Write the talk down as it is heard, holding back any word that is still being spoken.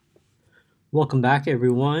Welcome back,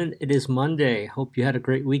 everyone. It is Monday. Hope you had a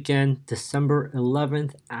great weekend, December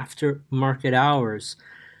 11th, after market hours.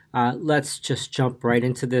 Let's just jump right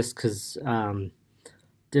into this because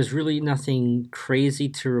there's really nothing crazy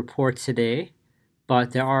to report today,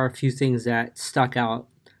 but there are a few things that stuck out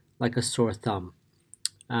like a sore thumb.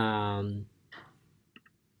 Um,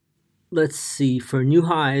 let's see. For new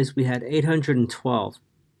highs, we had 812,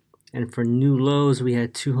 and for new lows, we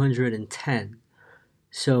had 210.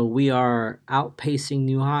 So we are outpacing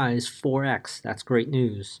new highs 4x. That's great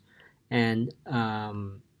news. And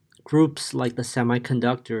groups like the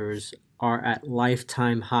semiconductors are at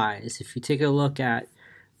lifetime highs. If you take a look at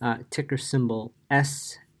ticker symbol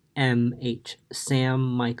SMH, Sam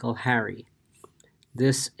Michael Harry,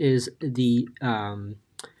 this is the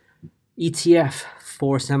ETF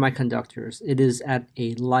for semiconductors. It is at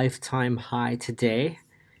a lifetime high today.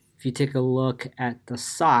 If you take a look at the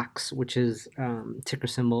SOX, which is ticker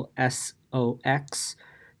symbol SOX,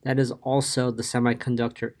 that is also the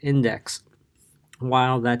semiconductor index.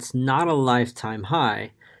 While that's not a lifetime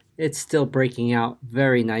high, it's still breaking out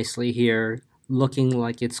very nicely here, looking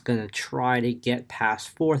like it's going to try to get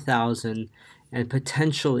past 4,000 and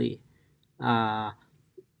potentially uh,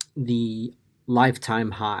 the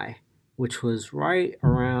lifetime high, which was right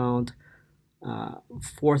around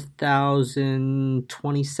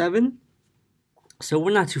 4,027. So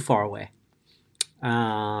we're not too far away.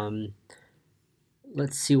 Um,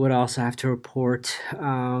 let's see what else I have to report.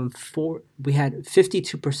 We had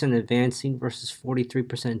 52% advancing versus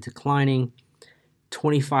 43% declining.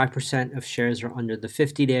 25% of shares are under the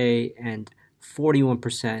 50-day, and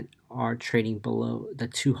 41% are trading below the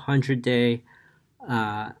 200-day.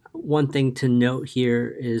 One thing to note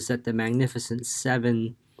here is that the Magnificent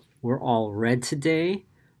Seven were all red today.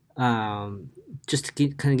 Just to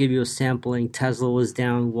kind of give you a sampling, Tesla was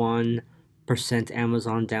down 1%,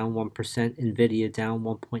 Amazon down 1%, Nvidia down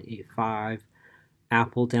 1.85,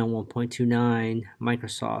 Apple down 1.29,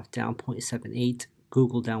 Microsoft down 0.78,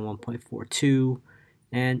 Google down 1.42,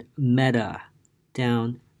 and Meta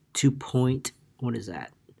down 2. What is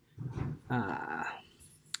that?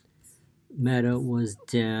 Meta was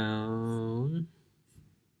down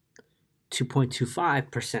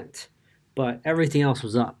 2.25%, but everything else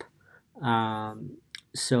was up.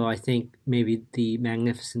 So I think maybe the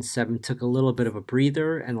Magnificent Seven took a little bit of a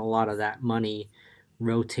breather, and a lot of that money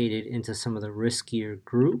rotated into some of the riskier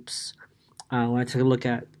groups. When I took a look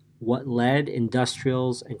at what led,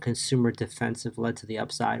 industrials and consumer defensive led to the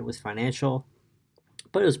upside with financial,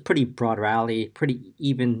 but it was pretty broad rally, pretty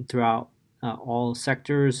even throughout all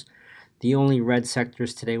sectors. The only red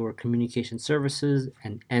sectors today were communication services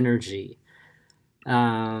and energy.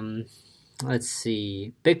 Um, let's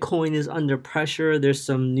see. Bitcoin is under pressure. There's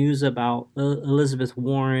some news about Elizabeth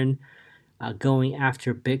Warren going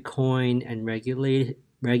after Bitcoin and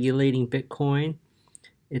regulating Bitcoin.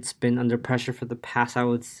 It's been under pressure for the past, I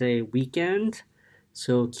would say, weekend.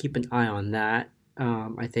 So keep an eye on that.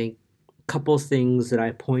 I think a couple of things that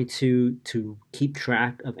I point to keep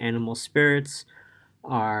track of animal spirits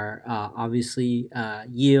are obviously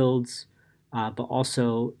yields, but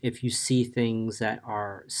also if you see things that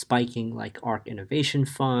are spiking like ARC Innovation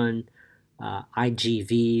Fund,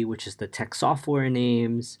 IGV, which is the tech software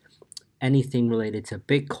names, anything related to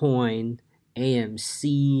Bitcoin,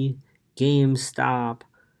 AMC, GameStop,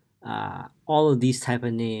 all of these type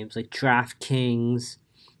of names like DraftKings,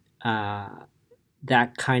 uh,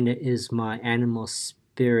 that kind of is my animal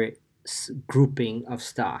spirit grouping of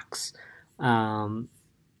stocks. Um,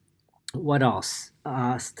 what else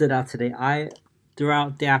stood out today? I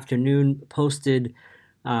throughout the afternoon posted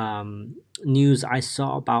news I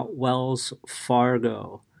saw about Wells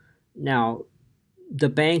Fargo. Now, the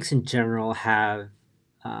banks in general have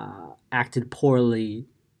acted poorly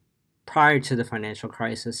prior to the financial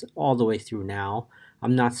crisis, all the way through now.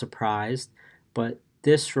 I'm not surprised, but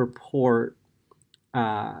this report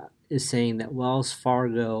is saying that Wells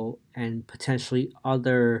Fargo and potentially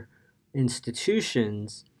other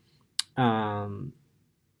institutions um,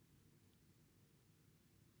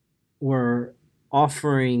 were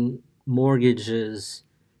offering mortgages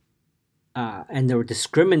and they were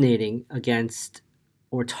discriminating against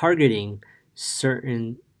or targeting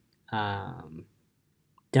certain um,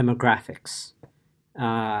 demographics.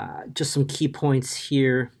 Just some key points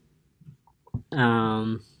here.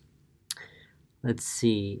 Um, let's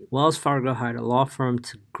see. Wells Fargo hired a law firm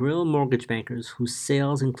to grill mortgage bankers whose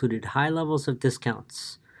sales included high levels of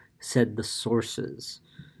discounts, said the sources.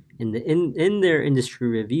 In their industry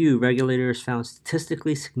review, regulators found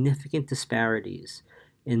statistically significant disparities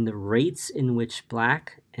in the rates in which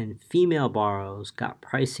black and female borrowers got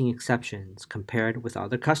pricing exceptions compared with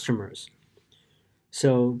other customers.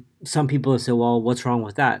 So some people say, well, what's wrong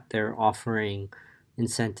with that? They're offering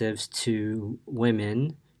incentives to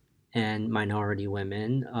women and minority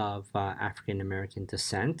women of African American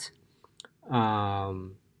descent.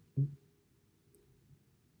 Um,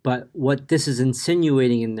 but what this is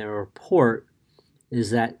insinuating in their report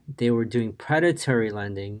is that they were doing predatory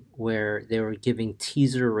lending where they were giving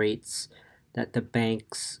teaser rates that the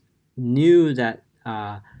banks knew that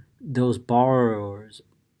those borrowers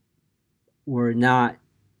were not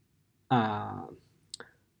uh,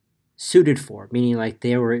 suited for, meaning like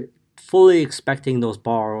they were fully expecting those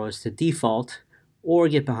borrowers to default or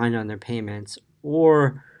get behind on their payments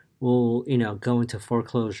or will go into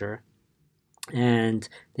foreclosure, and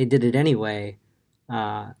they did it anyway,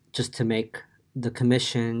 just to make the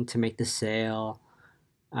commission, to make the sale.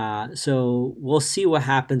 So we'll see what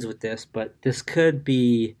happens with this, but this could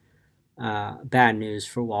be bad news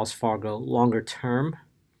for Wells Fargo longer term.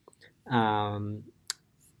 Um,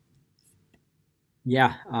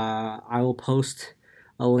 yeah, I will post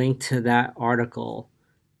a link to that article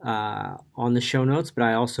on the show notes, but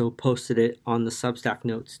I also posted it on the Substack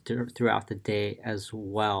notes throughout the day as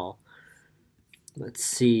well. Let's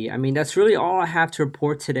see. I mean, that's really all I have to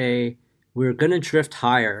report today. We're going to drift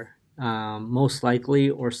higher, most likely,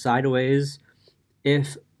 or sideways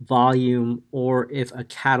if volume or if a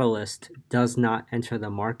catalyst does not enter the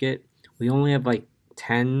market. We only have like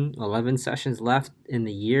 10, 11 sessions left in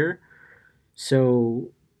the year.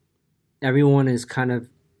 So everyone is kind of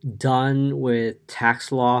done with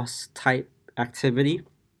tax loss type activity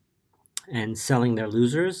and selling their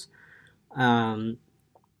losers. Um,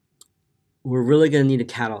 we're really going to need a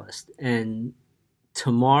catalyst. And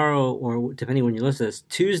tomorrow, or depending when you listen to this,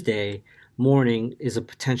 Tuesday morning is a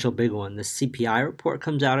potential big one. The CPI report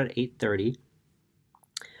comes out at 8:30.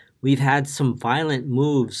 We've had some violent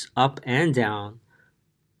moves up and down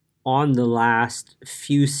on the last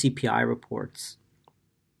few CPI reports.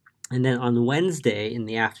 And then on Wednesday in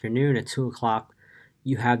the afternoon at 2 o'clock,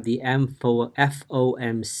 you have the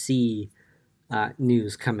FOMC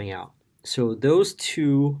news coming out. So those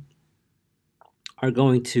two are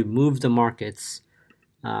going to move the markets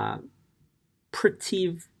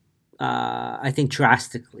pretty, I think,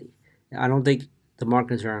 drastically. I don't think the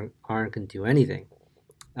markets aren't going to do anything.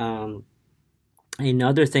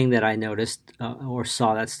 Another thing that I noticed or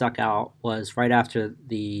saw that stuck out was right after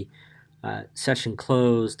the session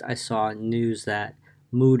closed, I saw news that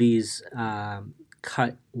Moody's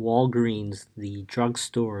cut Walgreens, the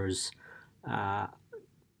drugstores,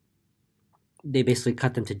 they basically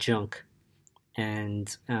cut them to junk.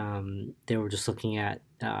 And they were just looking at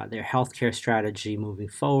their healthcare strategy moving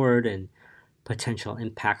forward and potential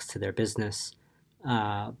impacts to their business.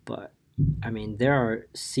 But I mean, there are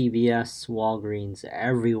CVS, Walgreens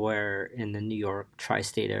everywhere in the New York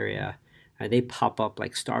tri-state area. They pop up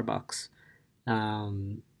like Starbucks.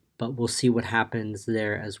 But we'll see what happens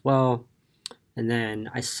there as well. And then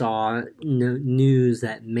I saw news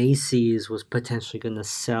that Macy's was potentially going to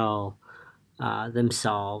sell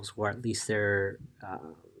themselves, or at least their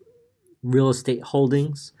real estate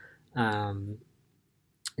holdings, and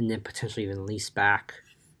then potentially even lease back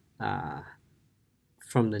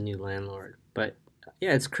from the new landlord. But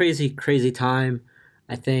yeah, it's crazy, crazy time.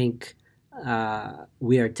 I think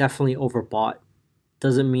we are definitely overbought.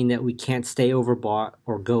 Doesn't mean that we can't stay overbought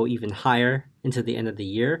or go even higher into the end of the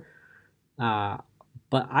year.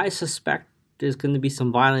 But I suspect there's going to be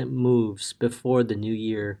some violent moves before the new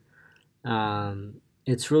year.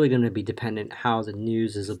 It's really going to be dependent how the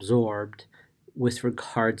news is absorbed with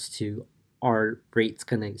regards to are rates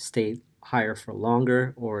going to stay higher for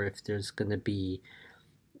longer, or if there's going to be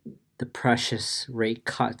the precious rate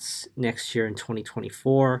cuts next year in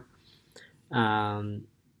 2024.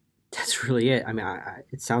 That's really it. I mean,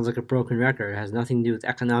 it sounds like a broken record. It has nothing to do with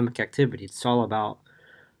economic activity. It's all about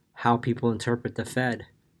how people interpret the Fed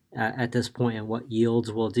at this point and what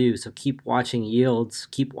yields will do. So keep watching yields,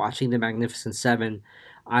 keep watching the Magnificent Seven.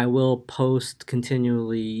 I will post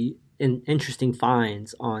continually interesting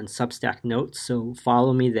finds on Substack notes, so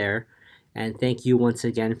follow me there. And thank you once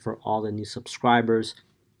again for all the new subscribers.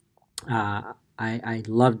 I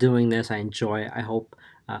love doing this. I enjoy it. I hope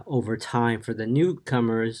over time for the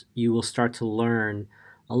newcomers, you will start to learn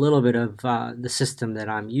a little bit of the system that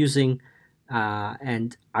I'm using.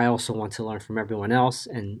 And I also want to learn from everyone else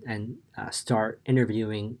and start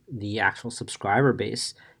interviewing the actual subscriber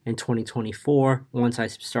base in 2024 once I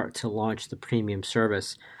start to launch the premium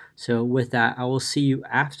service. So with that, I will see you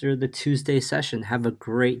after the Tuesday session. Have a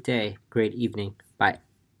great day, great evening. Bye.